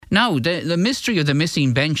Now, the mystery of the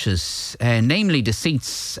missing benches, namely the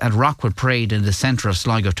seats at Rockwood Parade in the centre of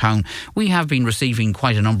Sligo town, we have been receiving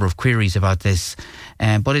quite a number of queries about this.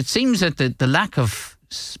 But it seems that the lack of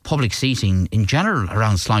public seating in general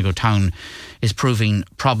around Sligo town is proving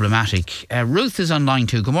problematic. Ruth is online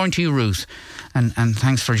too. Good morning to you, Ruth, and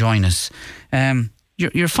thanks for joining us.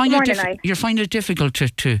 You're finding it difficult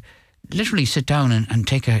to literally sit down and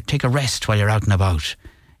take a rest while you're out and about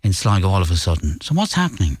in Sligo all of a sudden. So what's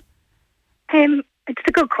happening? It's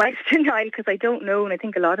a good question, Niall, because I don't know, and I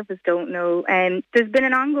think a lot of us don't know. There's been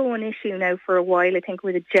an ongoing issue now for a while, I think,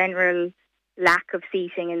 with a general lack of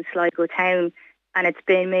seating in Sligo town, and it's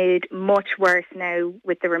been made much worse now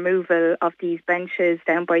with the removal of these benches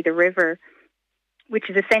down by the river, which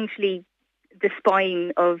is essentially the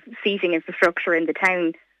spine of seating infrastructure in the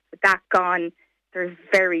town. With that gone, there's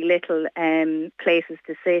very little places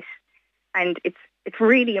to sit, and it's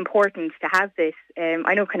really important to have this.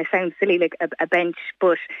 I know it kind of sounds silly, like a bench,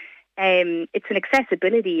 but it's an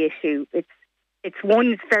accessibility issue. It's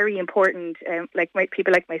one that's very important.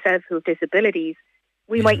 People like myself who have disabilities,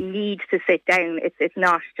 we might need to sit down. It's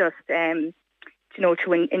not just to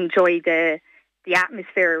enjoy the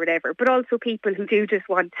atmosphere or whatever, but also people who do just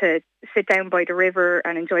want to sit down by the river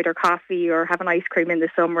and enjoy their coffee or have an ice cream in the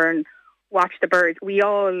summer and watch the birds. We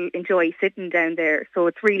all enjoy sitting down there, so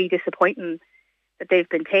it's really disappointing that they've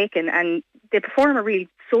been taken, and they perform a real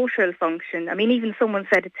social function. I mean, even someone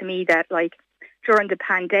said it to me that, like, during the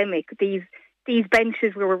pandemic, these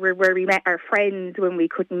benches were where we met our friends when we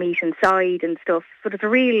couldn't meet inside and stuff. So there's a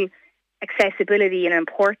real accessibility and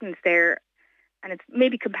importance there, and it's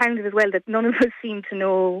maybe compounded as well that none of us seem to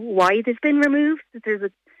know why they've been removed. That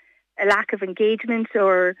there's a lack of engagement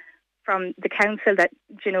or from the council that,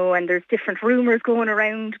 and there's different rumours going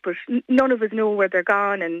around, but none of us know where they're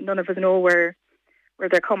gone and none of us know where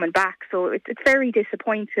they're coming back. So it's very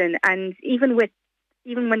disappointing, and even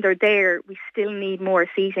when they're there, we still need more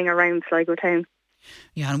seating around Sligo town.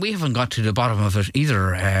 Yeah, and we haven't got to the bottom of it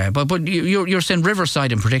either. But you're saying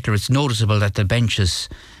Riverside in particular, it's noticeable that the benches,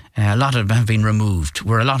 a lot of them have been removed,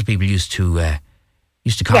 where a lot of people used to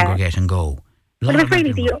congregate and go. But it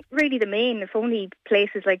was really the main, if only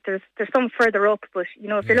places like there's some further up, but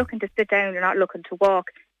if you're looking to sit down, you're not looking to walk,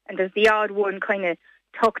 and there's the odd one kind of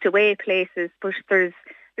tucked away places, but there's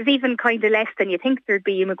even kind of less than you think there'd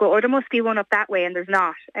be. You would go, there must be one up that way, and there's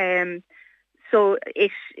not. So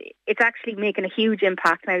it's actually making a huge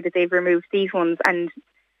impact now that they've removed these ones, and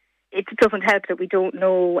it doesn't help that we don't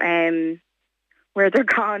know where they're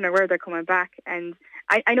gone or where they're coming back. And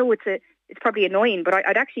I know it's probably annoying, but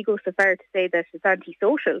I'd actually go so far to say that it's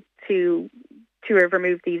antisocial to have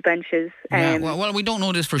removed these benches. Well, we don't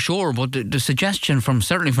know this for sure, but the suggestion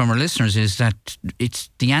certainly from our listeners is that it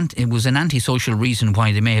was an antisocial reason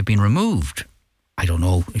why they may have been removed. I don't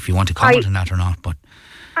know if you want to comment on that or not, but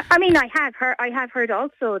I mean, I have heard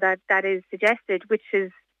also that is suggested, which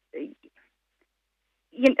is,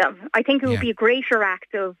 I think it would be a greater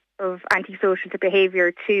act of antisocial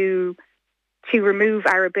behaviour to remove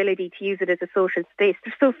our ability to use it as a social space.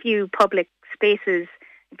 There's so few public spaces,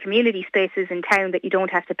 community spaces in town that you don't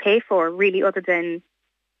have to pay for, really, other than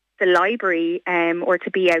the library or to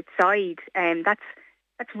be outside.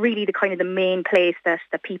 That's really the kind of the main place that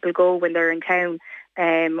people go when they're in town,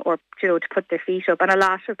 or to put their feet up. And a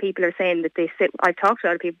lot of people are saying that they sit. I've talked to a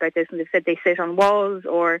lot of people about this, and they've said they sit on walls,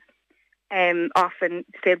 or often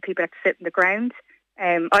still people have to sit on the ground.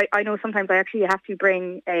 I know sometimes I actually have to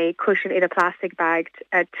bring a cushion in a plastic bag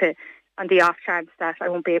on the off chance that I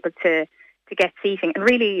won't be able to get seating, and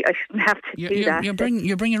really I shouldn't have to do that. You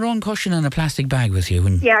bring your own cushion in a plastic bag with you.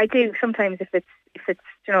 Yeah, I do sometimes if it's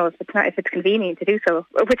convenient to do so,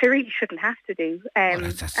 which I really shouldn't have to do.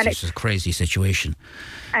 That's just a crazy situation.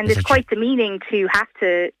 And it's quite demeaning to have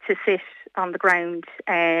to sit on the ground,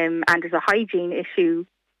 and there's a hygiene issue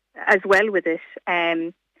as well with it.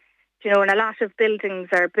 And a lot of buildings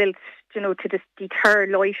are built, to just deter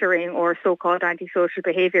loitering or so-called antisocial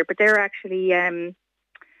behaviour, but they're actually,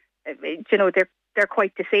 they're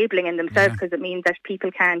quite disabling in themselves, because it means that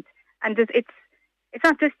people can't. And it's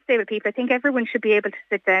not just disabled people. I think everyone should be able to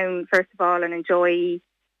sit down first of all and enjoy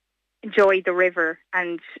the river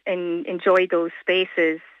and enjoy those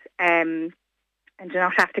spaces, and do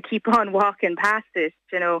not have to keep on walking past it.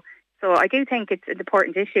 So I do think it's an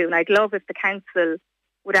important issue, and I'd love if the council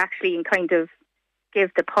would actually kind of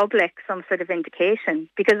give the public some sort of indication,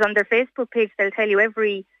 because on their Facebook page they'll tell you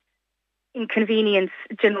every inconvenience,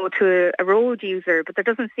 to a road user, but there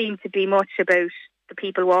doesn't seem to be much about the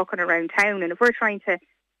people walking around town. And if we're trying to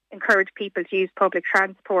encourage people to use public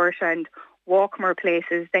transport and walk more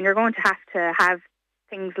places, then you're going to have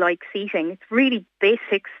things like seating. It's really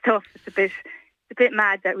basic stuff. It's a bit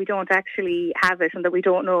mad that we don't actually have it and that we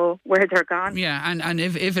don't know where they're gone. Yeah, and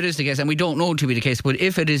if it is the case, and we don't know it to be the case, but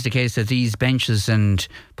if it is the case that these benches and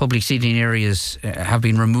public seating areas have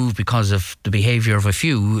been removed because of the behaviour of a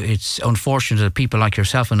few, it's unfortunate that people like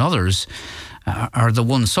yourself and others are the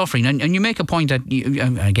ones suffering. And you make a point that,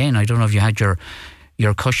 again, I don't know if you had your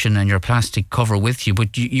cushion and your plastic cover with you,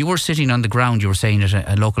 but you were sitting on the ground, you were saying, at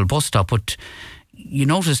a local bus stop, but you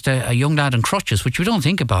noticed a young lad in crutches, which we don't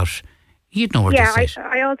think about. He had nowhere to sit. Yeah,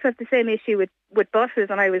 I also have the same issue with buses,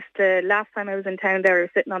 and last time I was in town there, I was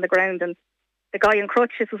sitting on the ground, and the guy in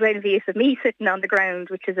crutches was envious of me sitting on the ground,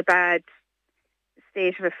 which is a bad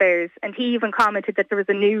state of affairs. And he even commented that there was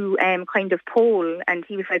a new kind of pole, and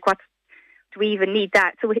he was like, do we even need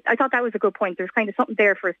that? So I thought that was a good point. There's kind of something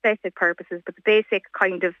there for aesthetic purposes, but the basic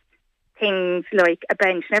kind of things like a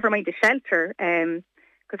bench, never mind a shelter,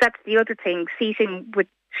 because that's the other thing, seating with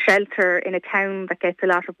shelter in a town that gets a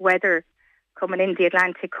lot of weather coming in the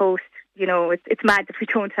Atlantic coast, it's mad that we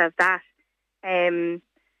don't have that.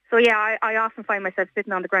 So yeah, I often find myself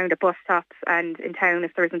sitting on the ground at bus stops and in town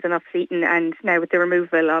if there isn't enough seating, and now with the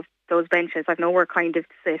removal of those benches, I've nowhere kind of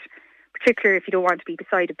to sit, particularly if you don't want to be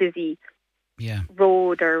beside a busy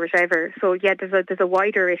road or whatever. So yeah, there's a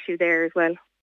wider issue there as well.